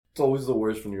It's always the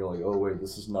worst when you're like, oh wait,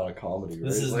 this is not a comedy, right?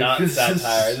 This is like, not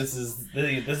satire. This is the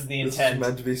intent. This is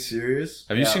meant to be serious.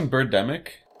 Have you seen Birdemic?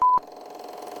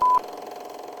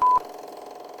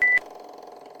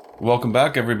 Welcome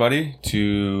back, everybody,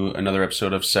 to another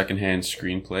episode of Secondhand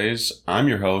Screenplays. I'm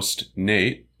your host,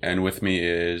 Nate, and with me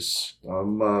is...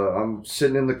 I'm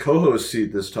sitting in the co-host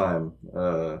seat this time.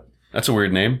 That's a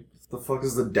weird name. The fuck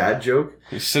is the dad joke?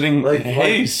 He's sitting...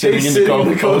 He's sitting in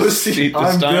the co-host seat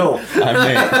this time. Bill. I'm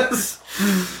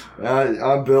Nate.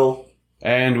 I'm Bill.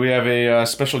 And we have a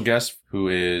special guest who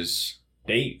is...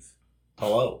 Dave.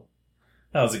 Hello.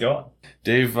 How's it going?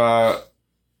 Dave, why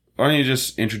don't you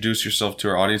just introduce yourself to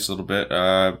our audience a little bit?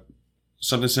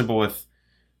 Something simple with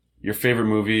your favorite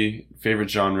movie, favorite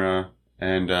genre,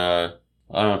 and I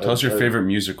don't know, tell us your favorite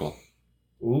musical.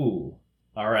 Ooh.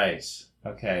 All right.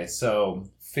 Okay, so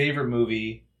favorite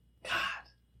movie,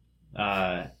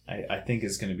 God, I think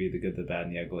is going to be The Good, the Bad,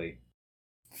 and the Ugly.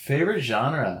 Favorite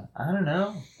genre, I don't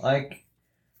know. Like,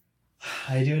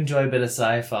 I do enjoy a bit of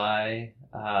sci-fi.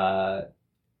 I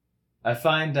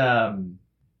find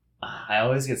I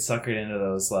always get suckered into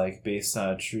those like based on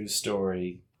a true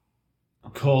story,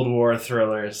 Cold War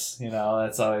thrillers. You know,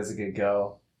 that's always a good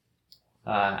go.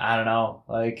 I don't know,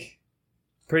 like.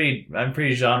 I'm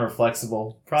pretty genre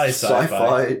flexible. Probably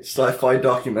sci-fi. Sci-fi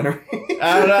documentary.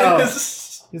 I don't know.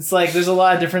 It's like there's a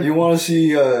lot of different. You want to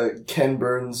see Ken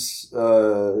Burns'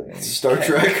 Star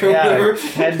Trek or whatever?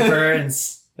 Ken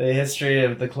Burns, the history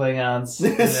of the Klingons.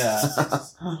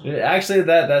 Yeah. Actually,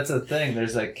 that's a thing.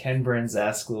 There's a Ken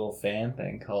Burns-esque little fan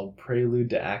thing called Prelude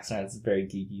to Axanar. It's very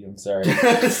geeky. I'm sorry,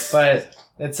 but.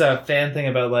 It's a fan thing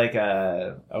about like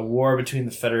a war between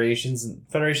the Federation and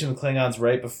the Klingons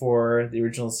right before the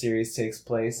original series takes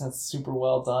place. That's super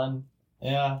well done.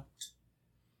 Yeah.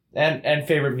 And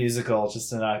favorite musical,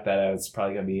 just to knock that out, it's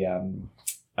probably gonna be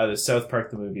either South Park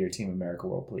the movie or Team America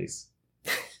World Police.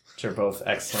 Which are both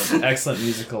excellent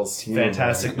musicals.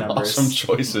 Fantastic numbers. Awesome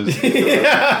choices.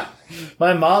 Yeah.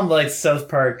 My mom likes South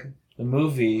Park the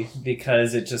movie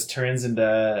because it just turns into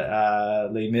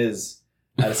Les Mis.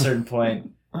 At a certain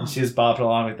point, and she was bopping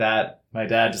along with that. My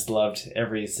dad just loved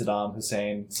every Saddam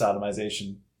Hussein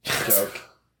sodomization joke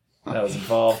that was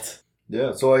involved.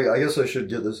 Yeah, so I guess I should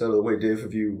get this out of the way. Dave,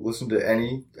 have you listened to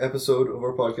any episode of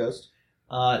our podcast?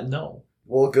 No.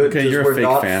 Well, good. Okay, you're a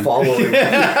fake fan. Following.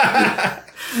 I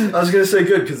was going to say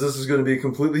good, because this is going to be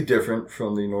completely different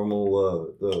from the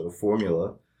normal the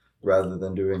formula. Rather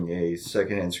than doing a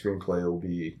secondhand screenplay, it'll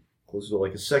be closer to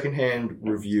like a secondhand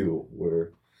review,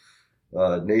 where...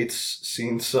 Nate's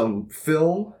seen some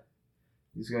film.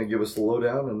 He's going to give us the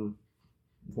lowdown, and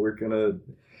we're going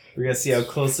to see how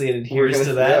closely it adheres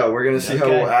to that. Yeah, we're going to see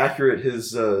how accurate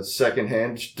his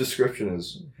secondhand description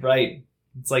is. Right.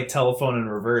 It's like telephone in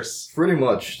reverse. Pretty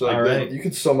much. Like all right. You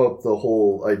could sum up the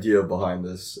whole idea behind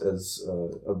this as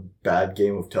a bad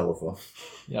game of telephone.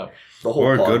 Yep. The whole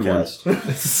or a podcast. Good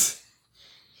one.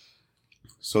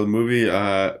 So the movie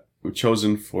we've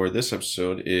chosen for this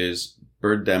episode is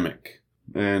Birdemic.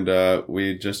 And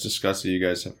we just discussed that you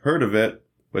guys have heard of it,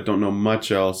 but don't know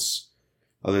much else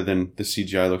other than the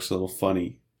CGI looks a little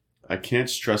funny. I can't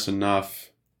stress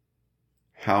enough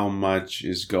how much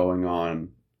is going on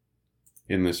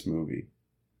in this movie.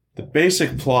 The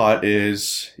basic plot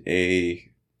is a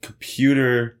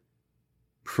computer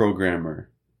programmer,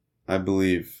 I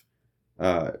believe,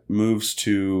 moves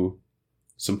to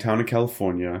some town in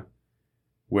California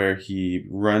where he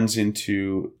runs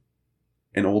into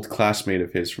an old classmate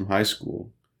of his from high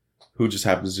school who just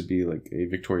happens to be like a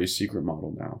Victoria's Secret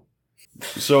model now.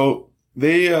 So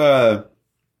they run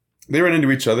into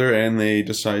each other and they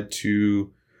decide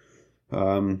to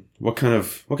what kind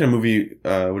of movie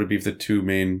would it be if the two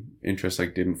main interests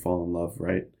like didn't fall in love,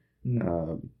 right?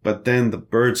 But then the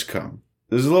birds come.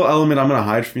 There's a little element I'm going to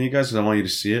hide from you guys because I want you to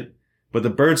see it. But the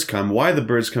birds come. Why the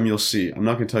birds come, you'll see. I'm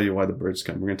not going to tell you why the birds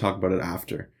come. We're going to talk about it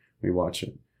after we watch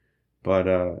it. But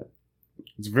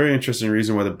it's a very interesting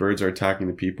reason why the birds are attacking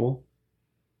the people.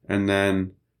 And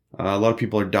then a lot of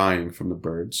people are dying from the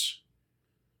birds.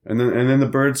 And then the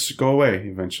birds go away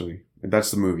eventually.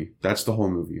 That's the movie. That's the whole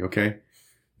movie, okay?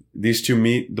 These two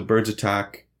meet, the birds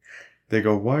attack. They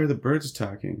go, why are the birds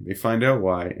attacking? They find out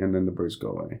why, and then the birds go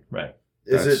away. Right.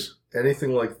 Is it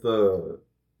anything like the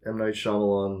M. Night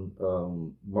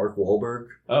Shyamalan, Mark Wahlberg?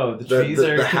 Oh, the trees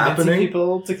are convincing happening?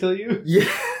 People to kill you? Yeah.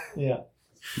 Yeah.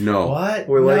 No. What?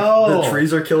 Where like no. the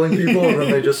trees are killing people and then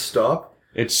they just stop?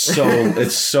 It's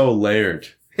so layered.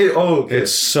 Okay.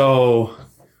 There's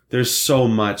so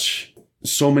much,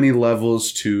 so many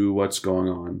levels to what's going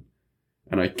on.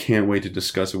 And I can't wait to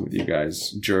discuss it with you guys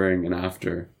during and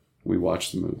after we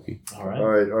watch the movie. All right. All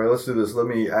right, let's do this. Let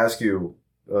me ask you,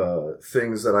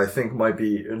 things that I think might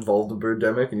be involved in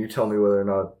Birdemic, and you tell me whether or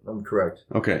not I'm correct.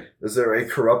 Okay. Is there a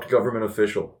corrupt government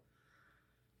official?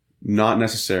 Not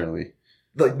necessarily.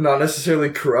 Like, not necessarily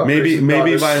corrupt? Maybe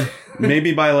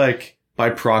by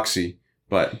proxy,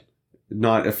 but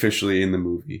not officially in the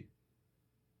movie.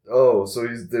 Oh, so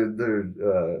he's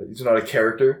not a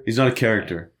character? He's not a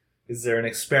character. Is there an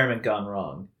experiment gone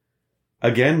wrong?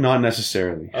 Again, not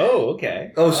necessarily. Oh,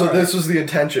 okay. Oh, so All this was the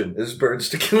intention, is birds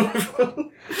to kill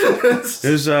everyone?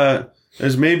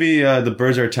 There's maybe the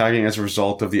birds are attacking as a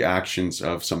result of the actions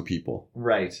of some people.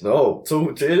 Right. No, so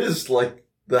it is like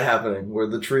the happening where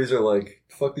the trees are like,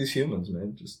 fuck these humans,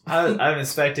 man. Just I'm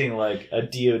expecting like a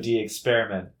DOD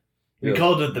experiment. We Yeah.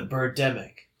 called it the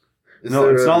Birdemic. No,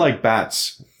 It's not like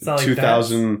bats. It's not like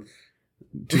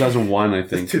 2001, I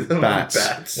think. 2001 Bats.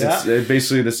 bats. It's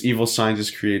basically this evil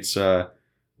scientist creates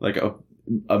like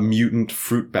a mutant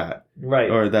fruit bat, Right.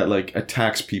 or that like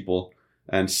attacks people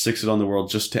and sticks it on the world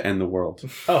just to end the world.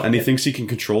 Oh, And he thinks he can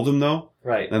control them though,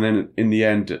 right. and then in the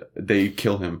end they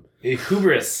kill him.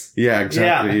 Hubris. Yeah,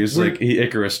 exactly. Yeah. He's like he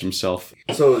Icarus himself.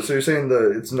 So you're saying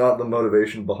it's not the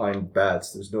motivation behind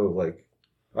bats. There's no like,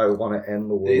 I want to end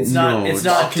the world. It's not. No, it's it's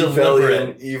not Machiavellian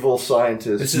deliberate. evil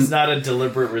scientist. This is not a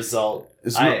deliberate result.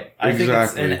 It's I not- think it's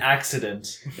exactly. an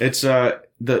accident. It's the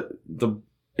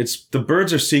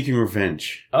birds are seeking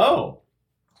revenge. Oh.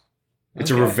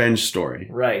 It's Okay. a revenge story.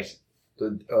 Right.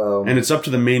 And it's up to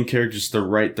the main characters to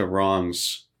right the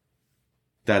wrongs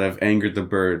that have angered the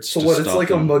birds. so to what? It's stop like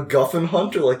them. a MacGuffin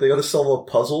hunt, or like they got to solve a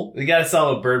puzzle. We gotta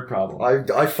solve a bird problem.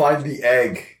 I find the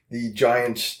egg, the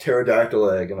giant pterodactyl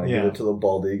egg, and I give Yeah. it to the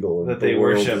bald eagle. And that the they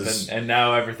world worship, is- and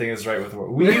now everything is right with the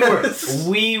world.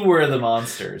 We were the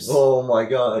monsters. Oh my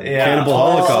god! Yeah, Cannibal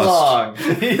all Holocaust.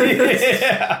 along.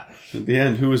 Yeah. At the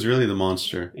end, who was really the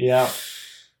monster? Yeah.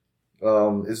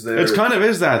 Is there? It kind of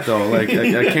is that though, like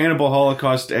a cannibal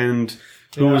Holocaust, and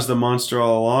who Yeah. was the monster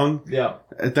all along? Yeah.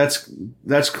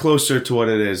 That's closer to what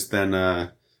it is than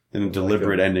a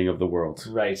deliberate ending of the world.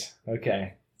 Right.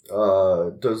 Okay.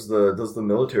 Does the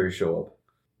military show up?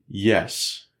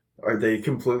 Yes. Are they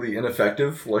completely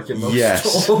ineffective, like in most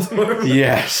Yes. old movies?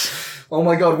 Yes. Oh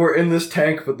my god, we're in this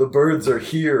tank, but the birds are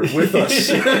here with us.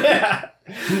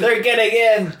 They're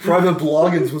getting in. Private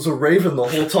Bloggins was a raven the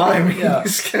whole time. Yeah.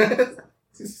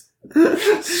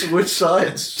 Switch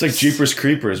sides. It's like Jeepers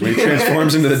Creepers when he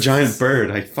transforms into the giant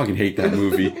bird. I fucking hate that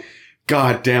movie.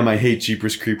 God damn, I hate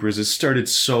Jeepers Creepers. It started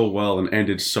so well and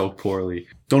ended so poorly.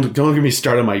 Don't get me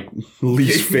started on my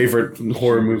least favorite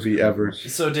horror movie ever.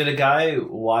 So did a guy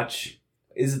watch?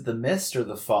 Is it The Mist or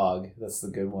The Fog? That's the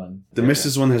good one. The Mist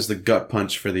is one that has the gut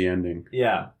punch for the ending.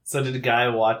 Yeah. So did a guy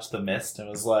watch The Mist and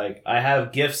was like, "I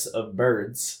have gifs of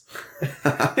birds."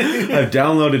 I've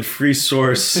downloaded free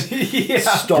source Yeah.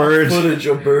 Stock Bird. footage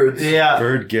of birds. Yeah.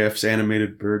 bird gifs,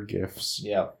 animated bird gifs.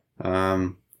 Yeah.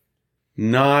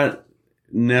 Not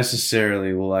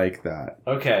necessarily like that.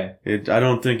 Okay. I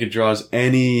don't think it draws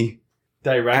any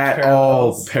Direct at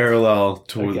all parallels. parallel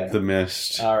to Okay. The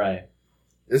Mist. All right.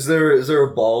 Is there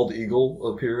a bald eagle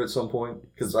up here at some point?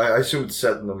 Because I assume it's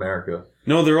set in America.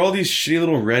 No, they're all these shitty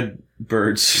little red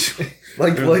birds.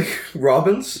 Like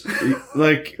robins?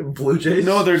 Like Blue jays?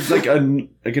 no, they're like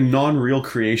a non-real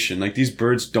creation. Like these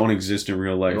birds don't exist in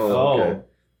real life. Oh, okay.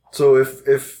 So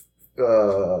if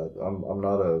I'm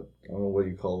not a, I don't know what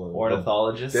you call it.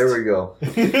 Ornithologist. There we go.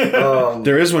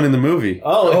 There is one in the movie.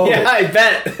 Oh, Oh. yeah, I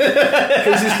bet.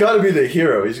 Because he's got to be the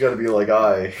hero. He's got to be like,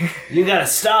 You gotta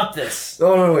stop this.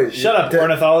 Oh, no, wait. Shut up,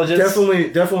 ornithologist.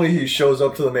 Definitely he shows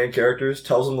up to the main characters,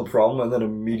 tells them the problem, and then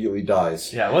immediately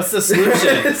dies. Yeah, what's the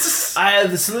solution? I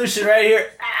have the solution right here.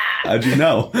 How'd you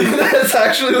know? That's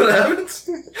actually what happens.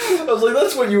 I was like,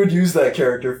 that's what you would use that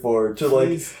character for. To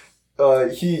like,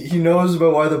 he knows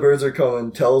about why the birds are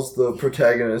coming, tells the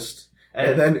protagonist,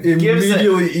 and then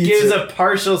immediately eats gives it. a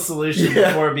partial solution Yeah.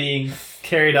 before being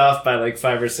carried off by like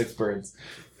 5 or 6 birds.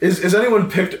 Is anyone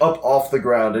picked up off the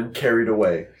ground and carried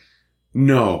away?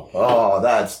 No. Oh,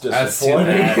 that's That's too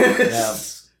disappointing. bad. Yeah.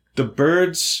 The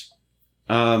birds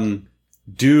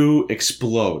do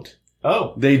explode.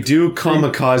 Oh, They do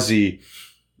kamikaze.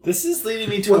 this is leading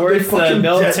me What, towards they the fucking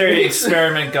military detonate?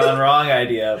 experiment gone wrong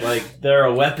idea. Like, they're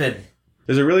a weapon.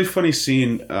 There's a really funny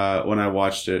scene when I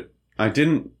watched it. I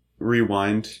didn't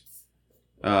rewind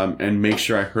and make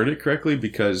sure I heard it correctly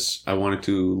because I wanted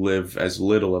to live as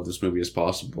little of this movie as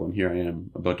possible, and here I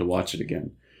am about to watch it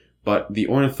again. But the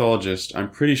ornithologist,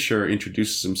 I'm pretty sure,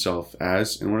 introduces himself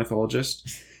as an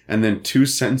ornithologist, and then 2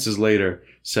 sentences later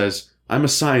says, "I'm a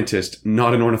scientist,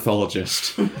 not an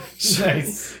ornithologist."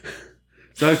 Nice.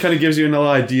 So that kind of gives you an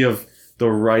idea of the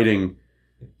writing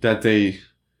that they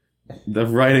the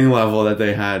writing level that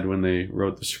they had when they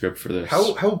wrote the script for this.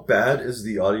 How bad is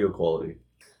the audio quality?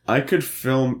 I could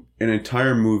film an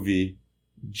entire movie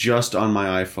just on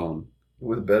my iPhone.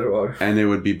 With better audio? And it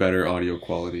would be better audio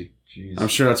quality. Jeez. I'm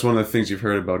sure that's one of the things you've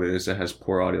heard about it, is it has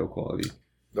poor audio quality.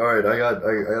 Alright, I got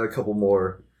a couple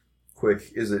more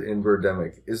quick. Is it in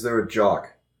Birdemic? Is there a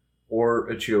jock? Or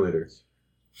a cheerleader?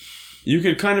 You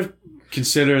could kind of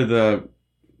consider the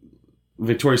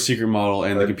Victoria's Secret model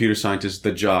and the computer scientist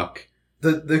the jock.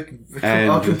 The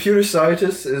computer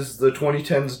scientist is the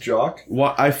 2010s jock?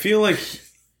 Well, I feel like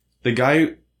the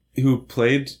guy who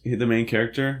played the main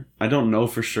character, I don't know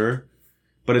for sure,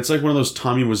 but it's like one of those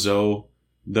Tommy Wiseau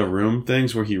The Room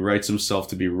things where he writes himself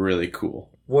to be really cool.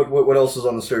 What else is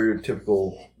on the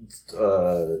stereotypical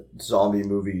zombie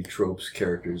movie tropes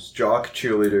characters? Jock,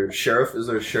 cheerleader, sheriff. Is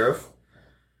there a sheriff?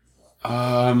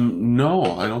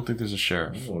 No, I don't think there's a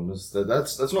sheriff. Oh,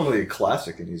 that's normally a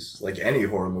classic in these, like any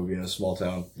horror movie in a small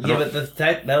town. Yeah, but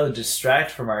that would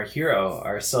distract from our hero,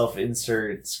 our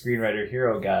self-insert screenwriter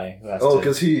hero guy.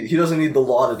 Because he doesn't need the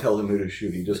law to tell him who to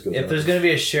shoot. He just goes. If there's going to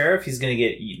be a sheriff, he's going to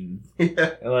get eaten.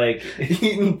 Yeah, like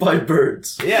eaten by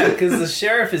birds. Yeah, because the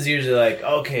sheriff is usually like,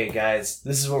 okay, guys,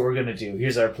 this is what we're going to do.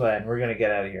 Here's our plan. We're going to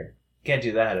get out of here. Can't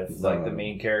do that if the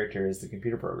main character is the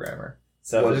computer programmer.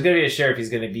 So if there's going to be a sheriff,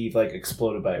 he's going to be, like,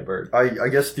 exploded by a bird. I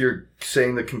guess you're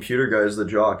saying the computer guy is the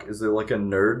jock. Is there, like, a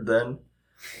nerd then?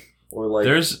 Or, like...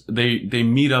 They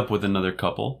meet up with another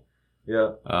couple.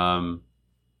 Yeah.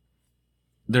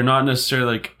 They're not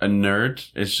necessarily, like, a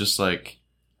nerd. It's just, like,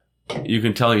 you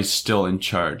can tell he's still in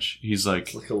charge. He's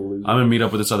like a loser. I'm going to meet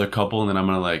up with this other couple, and then I'm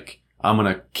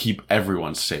going to keep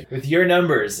everyone safe. With your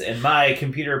numbers and my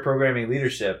computer programming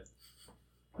leadership...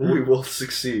 We will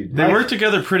succeed. They work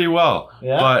together pretty well.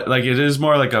 Yeah. But like it is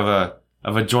more like of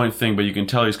a joint thing, but you can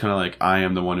tell he's kind of like, I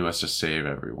am the one who has to save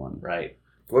everyone. Right.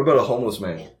 What about a homeless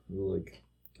man? Like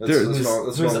who's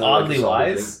oddly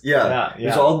wise? Yeah.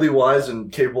 He's oddly wise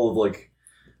and capable of like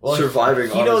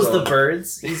surviving. He knows the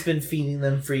birds. He's been feeding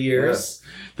them for years. Yeah.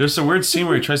 There's a weird scene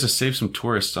where he tries to save some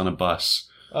tourists on a bus.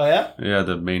 Oh yeah? Yeah,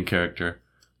 the main character.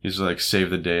 He's like save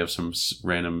the day of some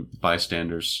random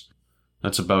bystanders.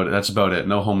 That's about it.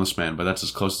 No homeless man, but that's as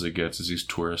close as it gets, is these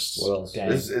tourists. What else?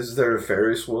 Is there a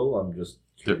Ferris wheel? I'm just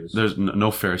curious. There's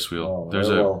no Ferris wheel. I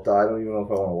don't even know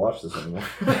if I want to watch this anymore.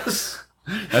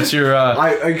 That's your...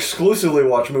 I exclusively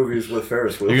watch movies with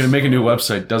Ferris wheels. You're going to make a new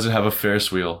website. Does it have a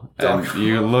Ferris wheel? And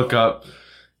you look up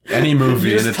any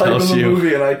movie and it tells you... You type in the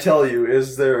movie and I tell you,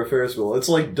 is there a Ferris wheel? It's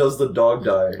like, does the dog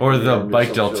die? Or the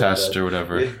Bechdel test or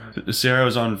whatever. Yeah. Sarah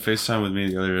was on FaceTime with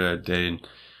me the other day and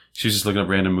she was just looking up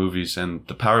random movies, and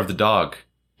The Power of the Dog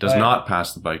does not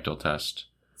pass the Bechdel test.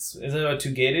 Isn't it about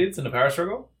two gay dudes in a power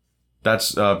struggle?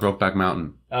 That's Brokeback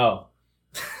Mountain. Oh.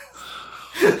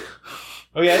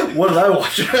 Okay. What did I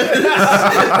watch?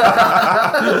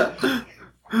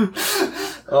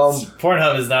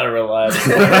 Pornhub is not a reliable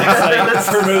site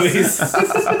for movies.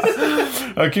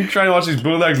 I keep trying to watch these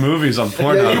bootleg movies on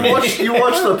Pornhub. Yeah, you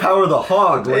watch The Power of the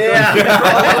Hog.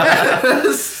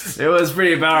 It was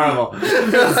pretty powerful.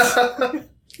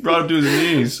 Brought him to his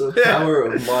knees. The power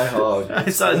of my hog. I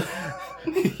saw.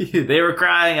 They were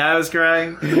crying. I was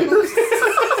crying.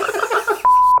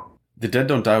 The Dead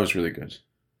Don't Die was really good.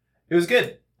 It was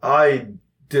good. I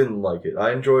didn't like it.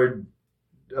 I enjoyed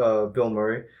Bill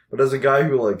Murray, but as a guy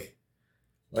who like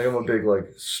I'm a big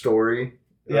like story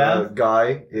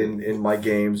guy in my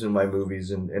games and my movies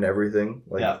and everything.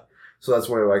 So that's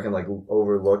where I can like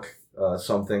overlook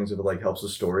some things if it like helps the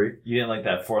story. You didn't like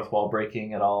that fourth wall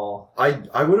breaking at all?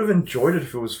 I would have enjoyed it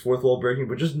if it was fourth wall breaking,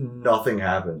 but just nothing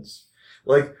happens.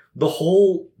 Like the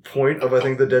whole point of I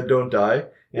think The Dead Don't Die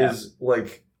is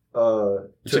like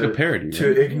it's like a parody,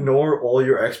 to ignore all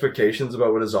your expectations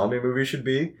about what a zombie movie should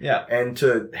be, and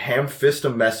to ham-fist a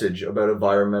message about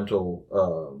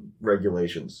environmental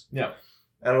regulations. Yeah.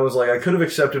 And I was like, I could have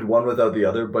accepted one without the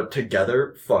other, but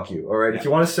together, fuck you. All right, if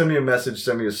you want to send me a message,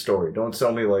 send me a story. Don't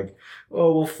tell me like,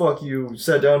 oh well, fuck you.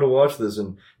 Sat down to watch this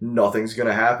and nothing's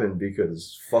gonna happen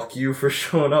because fuck you for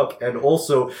showing up. And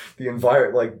also, the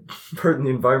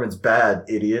environment's bad,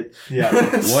 idiot. Yeah.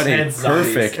 What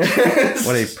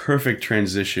a perfect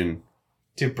transition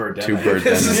to Birdemic.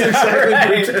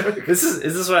 Is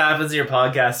this what happens in your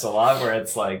podcast a lot, where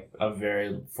it's like a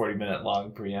very 40-minute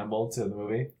long preamble to the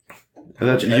movie? And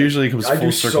that usually comes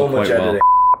full circle quite well.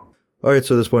 Alright,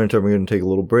 so at this point in time, we're going to take a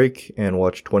little break and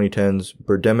watch 2010's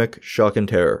Birdemic, Shock and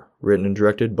Terror, written and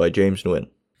directed by James Nguyen.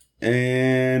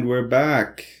 And we're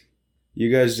back.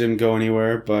 You guys didn't go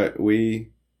anywhere, but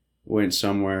we went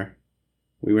somewhere.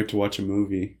 We went to watch a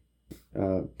movie.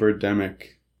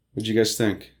 Birdemic. What'd you guys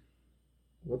think?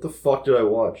 What the fuck did I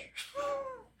watch?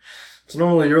 It's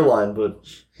normally your line, but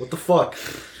what the fuck?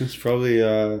 It's probably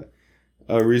a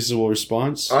reasonable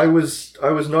response. I was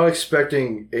not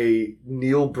expecting a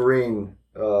Neil Breen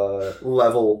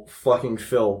level fucking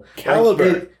film.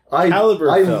 Caliber. I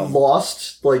film.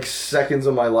 lost like seconds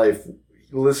of my life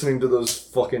listening to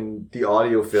the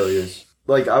audio failures.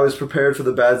 Like, I was prepared for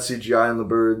the bad CGI on the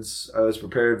birds. I was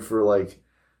prepared for like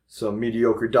some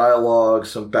mediocre dialogue,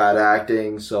 some bad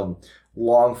acting, some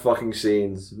long fucking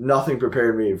scenes. Nothing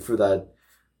prepared me for that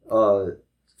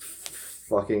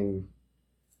fucking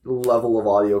level of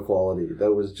audio quality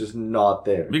that was just not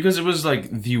there. Because it was like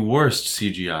the worst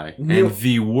CGI and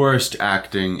the worst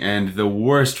acting and the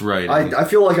worst writing. I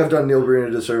feel like I've done Neil Breen a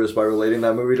disservice by relating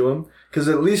that movie to him, because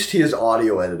at least he has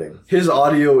audio editing. His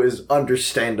audio is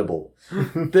understandable.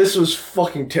 This was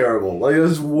fucking terrible. Like, it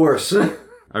was worse.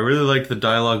 I really liked the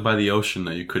dialogue by the ocean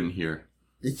that you couldn't hear.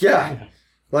 Yeah.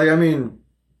 Like, I mean,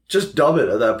 just dub it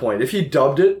at that point. If he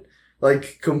dubbed it,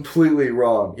 like, completely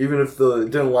wrong, even if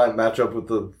it didn't match up with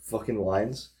the fucking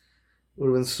lines, it would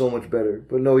have been so much better.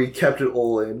 But no, he kept it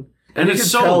all in. And you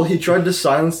could tell he tried to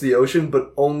silence the ocean,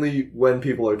 but only when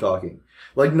people are talking.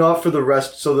 Like, not for the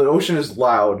rest. So the ocean is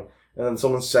loud, and then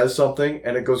someone says something,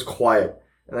 and it goes quiet.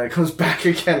 And then it comes back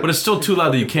again. But it's still too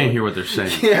loud that you can't hear what they're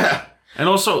saying. Yeah. And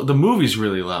also, the movie's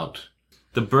really loud.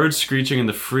 The birds screeching and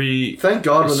the free Thank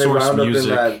God when they round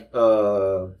music. up in that,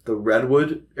 the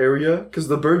Redwood area, because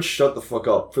the birds shut the fuck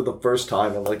up for the first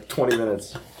time in like 20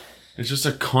 minutes. It's just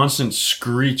a constant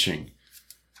screeching.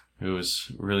 It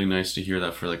was really nice to hear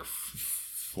that for like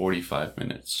 45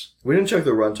 minutes. We didn't check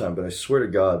the runtime, but I swear to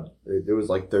God, it was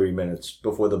like 30 minutes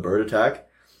before the bird attack.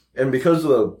 And because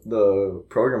of the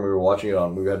program we were watching it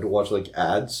on, we had to watch like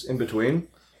ads in between.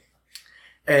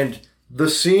 And the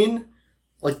scene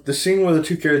where the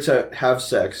two characters have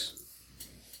sex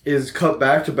is cut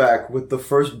back to back with the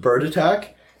first bird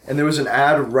attack, and there was an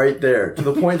ad right there, to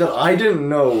the point that I didn't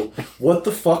know what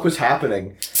the fuck was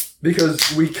happening,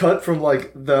 because we cut from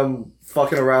like them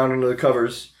fucking around under the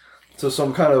covers to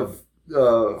some kind of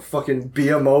fucking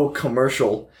BMO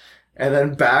commercial, and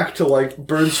then back to like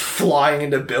birds flying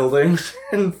into buildings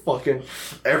and fucking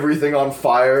everything on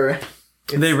fire.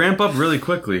 They ramp up really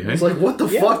quickly, hey? It's like, what the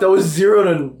fuck? That was 0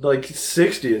 to like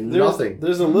 60 and nothing.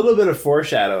 There's a little bit of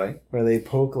foreshadowing where they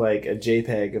poke like a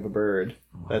JPEG of a bird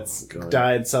that's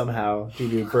died somehow due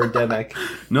to Birdemic.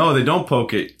 No, they don't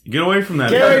poke it. Get away from that.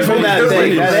 Get away from that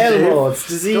thing, that animal. It's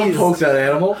disease. Don't poke that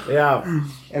animal. Yeah.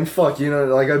 And fuck,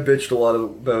 like I bitched a lot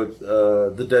about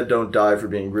The Dead Don't Die for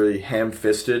being really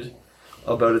ham-fisted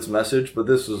about its message, but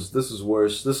this is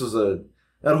worse.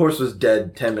 That horse was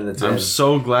dead 10 minutes in. I'm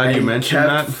so glad you mentioned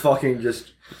that. Fucking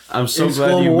just. I'm so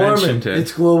glad you mentioned it.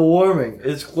 It's global warming.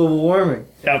 It's global warming.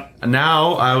 Yep.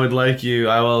 Now, I will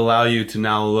allow you to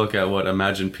now look at what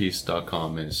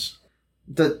imaginepeace.com is.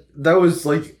 That was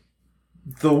like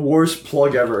the worst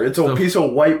plug ever. It's a piece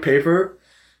of white paper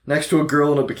next to a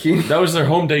girl in a bikini. That was their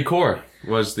home decor,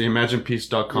 was the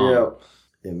imaginepeace.com. Yeah.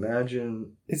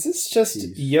 Imagine. Is this just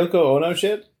Yoko Ono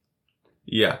shit?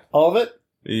 Yeah. All of it?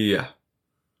 Yeah.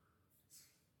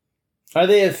 Are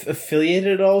they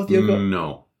affiliated at all with Yoko?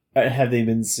 No. Have they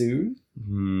been sued?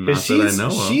 Not that I know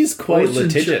of. She's quite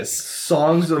litigious.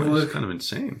 Songs of She's kind of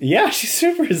insane. Yeah, she's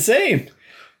super insane.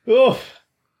 Oh,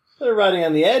 they're riding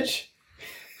on the edge.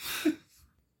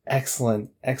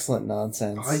 Excellent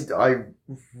nonsense. I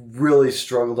really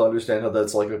struggle to understand how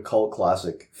that's like a cult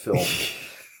classic film.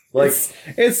 Like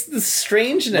it's the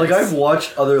strangeness. Like, I've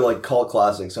watched other like cult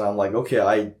classics, and I'm like,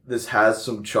 okay, this has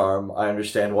some charm. I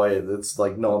understand why it's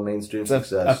like no mainstream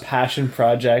success. A passion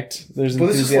project. There's but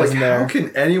enthusiasm this is like, there. how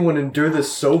can anyone endure this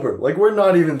sober? Like, we're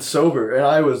not even sober, and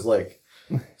I was like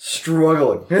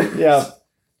struggling. Yeah,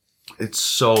 it's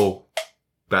so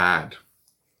bad.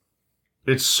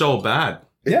 It's so bad.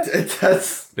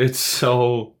 It's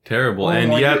so terrible,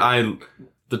 and yet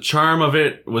the charm of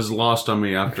it was lost on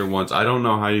me after once. I don't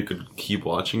know how you could keep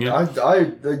watching it. But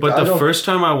the first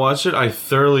time I watched it, I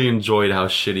thoroughly enjoyed how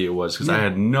shitty it was, because I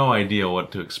had no idea what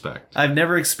to expect. I've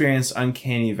never experienced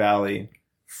Uncanny Valley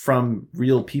from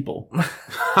real people.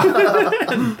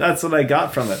 That's what I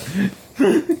got from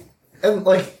it. And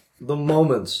like the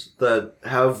moments that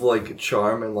have like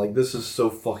charm and like this is so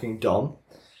fucking dumb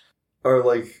are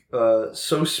like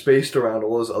so spaced around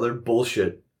all this other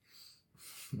bullshit.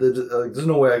 There's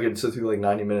no way I could sit through like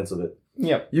 90 minutes of it.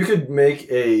 Yep. You could make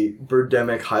a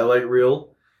Birdemic highlight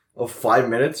reel of 5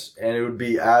 minutes and it would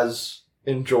be as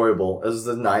enjoyable as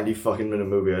the 90 fucking minute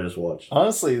movie I just watched.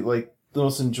 Honestly, like the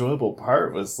most enjoyable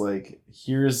part was like,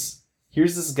 here's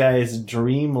here's this guy's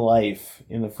dream life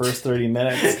in the first 30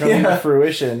 minutes coming to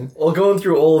fruition. Well, going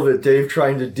through all of it, Dave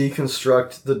trying to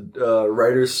deconstruct the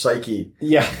writer's psyche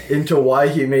into why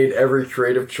he made every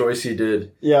creative choice he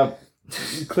did. Yeah.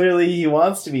 Clearly, he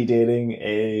wants to be dating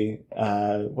a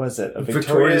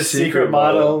Victoria's Secret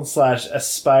model /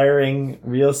 aspiring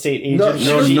real estate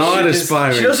agent. Not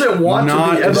aspiring. She doesn't want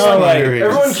not to be.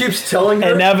 Everyone keeps telling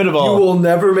her, inevitable. You will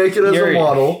never make it as a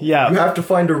model. Yeah. You have to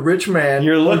find a rich man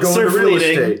Your or looks go are into real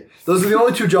fleeting. estate. Those are the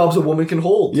only 2 jobs a woman can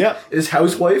hold. Yeah. Is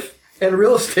housewife and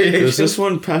real estate agent. Does this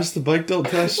one pass the bike delt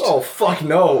test? Oh, fuck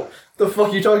no. The fuck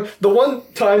are you talking? The one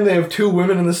time they have 2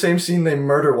 women in the same scene, they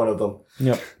murder one of them.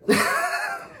 Yep.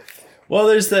 Well,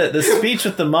 there's the speech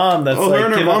with the mom that's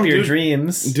like, give up your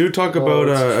dreams. Do talk about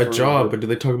a job, but do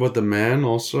they talk about the man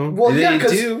also? Well, They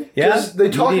do. Yeah. They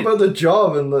talk about the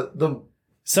job and the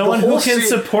someone the who whole can scene-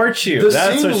 support you. The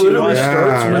That's scene what she literally wants.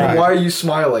 starts with, Right. why are you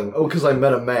smiling? Oh, because I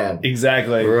met a man.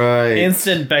 Exactly. Right.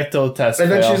 Instant Bechdel test. And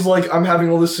then fail. she's like, I'm having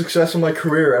all this success in my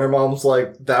career. And her mom's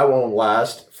like, that won't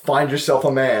last. Find yourself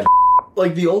a man.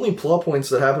 Like, the only plot points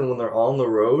that happen when they're on the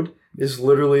road is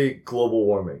literally global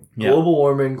warming. Yeah. Global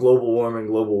warming, global warming,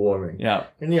 global warming. Yeah.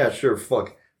 And yeah, sure,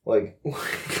 fuck. Like,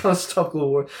 gotta stop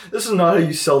global warming. This is not how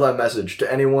you sell that message to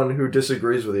anyone who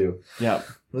disagrees with you. Yeah.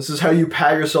 This is how you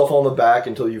pat yourself on the back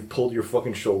until you've pulled your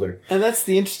fucking shoulder. And that's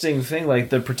the interesting thing. Like,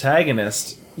 the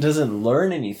protagonist doesn't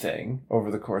learn anything over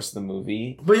the course of the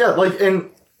movie. But yeah, like, and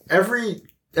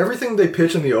everything they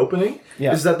pitch in the opening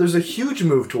is that there's a huge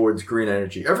move towards green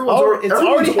energy. Everyone's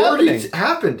already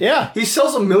happened. Yeah. He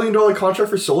sells $1 million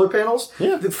contract for solar panels.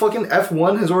 Yeah. The fucking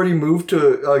F1 has already moved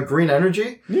to green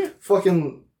energy. Yeah.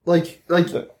 Fucking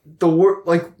the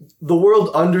world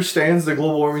understands that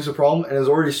global warming is a problem and is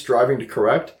already striving to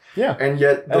correct. Yeah. And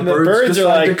yet the And the birds birds are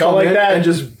decide like, to come go like in that. and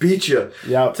just beat you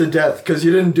to death because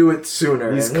you didn't do it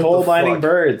sooner. These And what coal the mining fuck?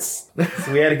 birds.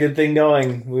 So we had a good thing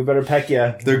going. We better peck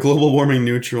you. They're global warming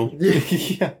neutral.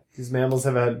 Yeah. These mammals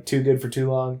have had too good for too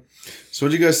long. So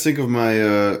what do you guys think of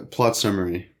my plot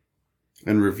summary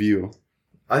and review?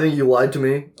 I think you lied to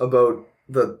me about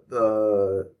that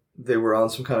they were on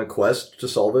some kind of quest to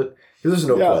solve it. There's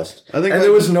no quest. I think and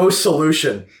there was no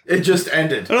solution. It just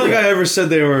ended. I don't think I ever said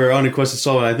they were on a quest to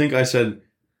solve it. I think I said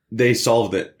they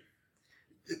solved it.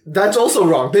 That's also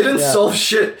wrong. They didn't solve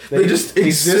shit. They just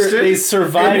existed. They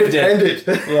survived and it.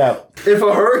 ended. Yeah. If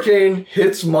a hurricane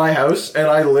hits my house and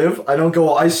I live, I don't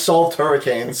go, I solved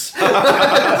hurricanes.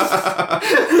 I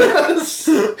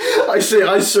say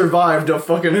I survived a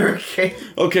fucking hurricane.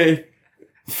 Okay.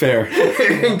 Fair.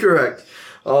 Incorrect.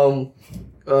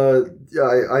 Yeah,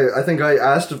 I think I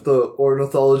asked if the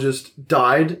ornithologist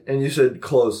died, and you said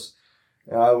close.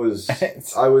 And I was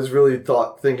really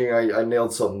thinking I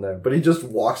nailed something there, but he just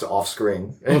walks off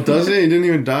screen. Oh, does he? He didn't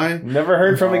even die? Never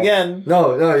heard from again.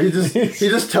 No, he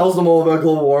just tells them all about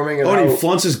global warming. And he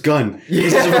flaunts his gun. He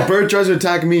says, if a bird tries to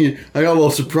attack me, I got a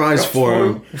little surprise for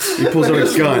him. He pulls out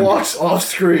a gun. Walks off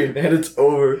screen, and it's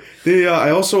over. I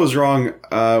also was wrong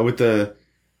with the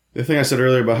thing I said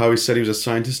earlier about how he said he was a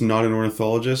scientist, not an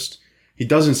ornithologist. He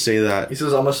doesn't say that. He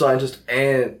says, I'm a scientist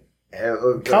and... an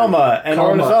ornithologist. An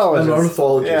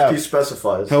ornithologist. Yeah. He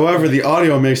specifies. However, the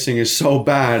audio mixing is so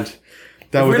bad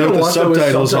that without the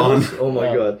subtitles on... Oh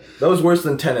my god. That was worse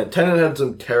than Tenet. Tenet had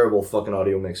some terrible fucking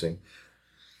audio mixing.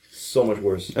 So much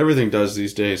worse. Everything does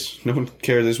these days. No one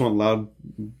cares. They just want loud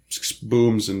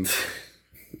booms and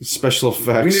special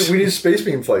effects. We need a space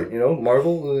beam fight, you know?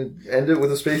 Marvel, end it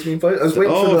with a space beam fight. I was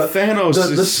waiting for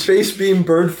Thanos the space beam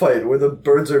bird fight where the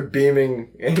birds are beaming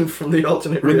in from the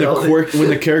alternate reality. When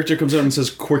the character comes out and says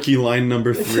quirky line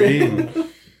number 3 and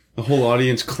the whole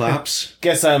audience claps.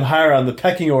 Guess I'm higher on the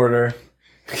pecking order.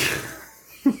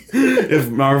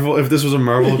 If this was a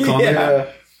Marvel comic. Yeah.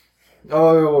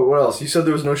 Oh, what else? You said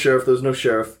there was no sheriff. There was no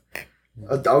sheriff.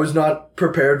 I was not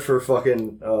prepared for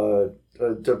fucking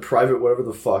the private whatever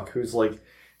the fuck who's like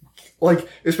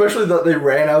especially that they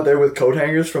ran out there with coat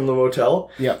hangers from the motel.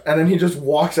 Yeah. And then he just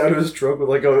walks out of his truck with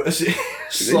like a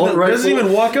assault rifle. He doesn't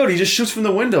even walk out. He just shoots from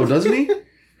the window, doesn't he?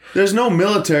 There's no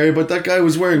military, but that guy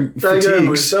was wearing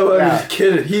fatigues. That guy was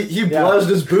kidded. He bloused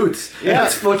his boots. Yeah.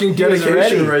 That's fucking He was ready.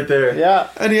 dedication right there. Yeah.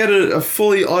 And he had a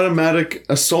fully automatic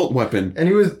assault weapon. And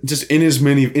he was just in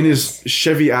his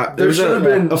Chevy app. There should have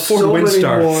been a Ford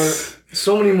Windstar.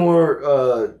 So many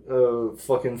more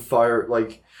fucking fire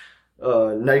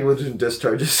negligent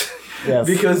discharges. Yes.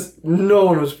 Because no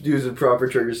one was using proper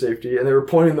trigger safety and they were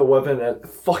pointing the weapon at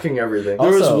fucking everything.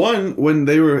 There was one when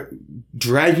they were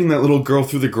dragging that little girl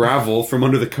through the gravel from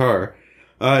under the car.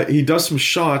 He does some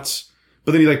shots,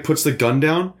 but then he puts the gun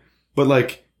down, but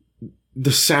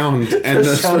the sound and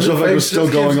the sound special effect was effects still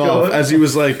just going keeps off going. as he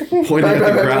was like pointing at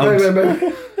the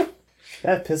ground.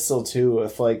 That pistol too,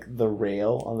 with like the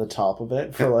rail on the top of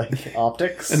it for like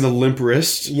optics. And the limp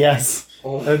wrist. Yes.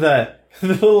 Oh. And the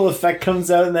little effect comes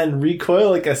out and then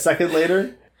recoil like a second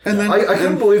later. And then I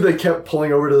couldn't believe they kept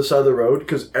pulling over to the side of the road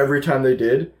because every time they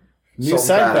did, New something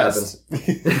side bad quest.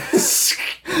 happened.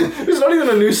 It's not even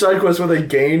a new side quest where they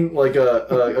gain like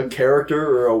a character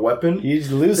or a weapon. You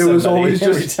just lose It was somebody always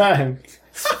every just- time.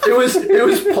 It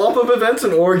was pop-up events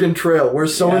in Oregon Trail where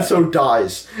so-and-so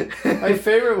dies. My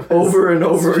favorite was Over and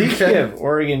over speaking again. of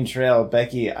Oregon Trail,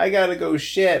 Becky, I gotta go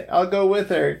shit. I'll go with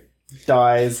her.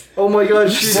 Dies. Oh my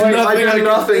god, she There's I nothing I did can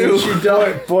nothing do. and she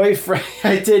died. Boyfriend,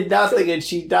 I did nothing and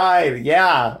she died.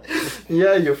 Yeah.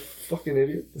 Yeah, you fucking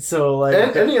idiot. So like,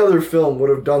 And any other film would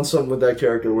have done something with that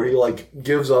character where he like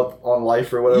gives up on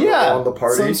life or whatever yeah, on the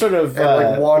party some sort of and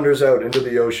like wanders out into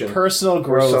the ocean. personal Or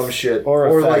growth some shit. or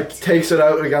Or like effect. takes it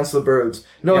out against the birds.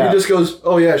 No, Yeah. he just goes,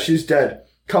 oh yeah, she's dead.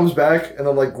 Comes back and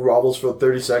then like grovels for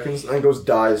 30 seconds and then goes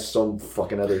dies some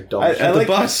fucking other dumb I shit. at the like-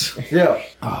 bus. Yeah.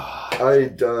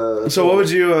 So what would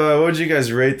you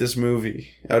guys rate this movie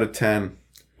out of 10?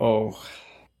 Oh,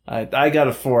 I got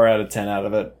a 4 out of 10 out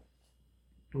of it.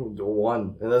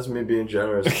 1. And that's me being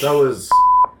generous. That was...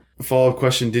 Follow-up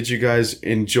question, did you guys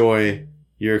enjoy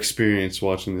your experience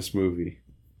watching this movie?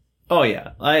 Oh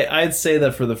yeah, I'd say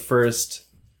that for the first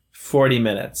 40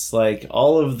 minutes, like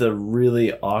all of the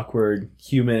really awkward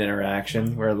human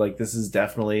interaction where like this is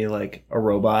definitely like a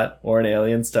robot or an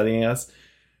alien studying us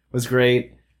was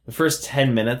great. The first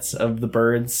 10 minutes of the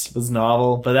birds was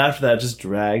novel, but after that it just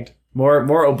dragged.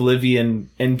 More Oblivion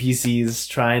NPCs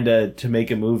trying to make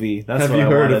a movie. That's Have what you I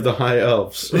heard wanted. of the High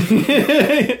Elves?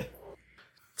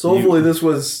 So hopefully this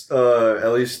was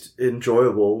at least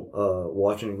enjoyable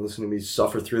watching and listening to me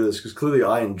suffer through this because clearly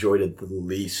I enjoyed it the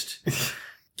least.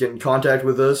 Get in contact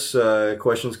with us,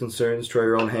 questions, concerns, try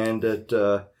your own hand at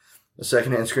a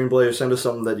secondhand screenplay or send us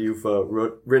something that you've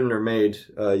written or made.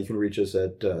 You can reach us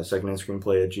at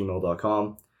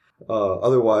secondhandscreenplay@gmail.com.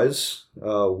 Otherwise,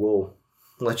 we'll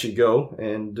let you go.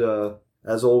 And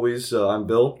as always, I'm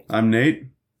Bill. I'm Nate,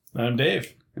 I'm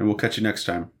Dave. and we'll catch you next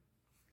time.